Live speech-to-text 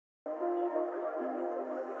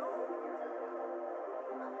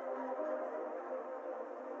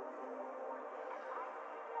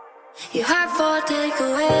Your heart for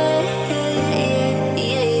takeaway, yeah,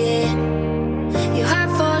 yeah. Your heart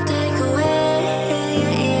for takeaway,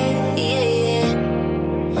 yeah,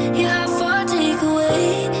 yeah. Your heart for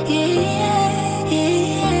takeaway, yeah,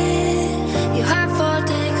 yeah. Your heart for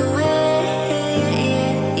takeaway,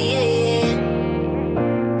 yeah, yeah.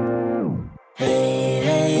 Hey,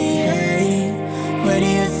 hey, hey, where do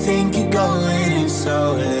you think you're going? It's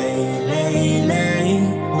so late, late, late.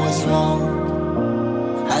 What's wrong?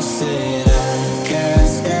 I said I can't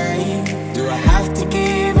stay. Do I have to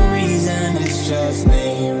give a reason? It's just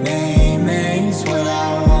me, me, me. It's what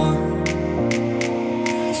I want.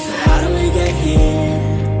 So how do we get here?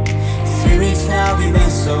 3 weeks now, we've been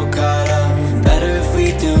so caught up. Better if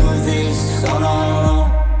we do this on our own.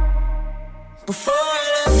 Before I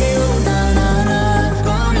love you, na na na,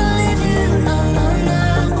 gonna leave you, na na na.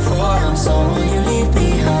 Before I'm someone you leave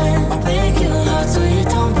behind, I'll break your heart so you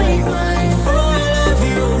don't break mine. Before I love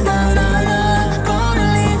you, na na na, gonna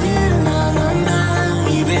leave you, na na na.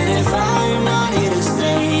 Even if I'm not here to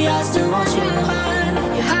stay, I still want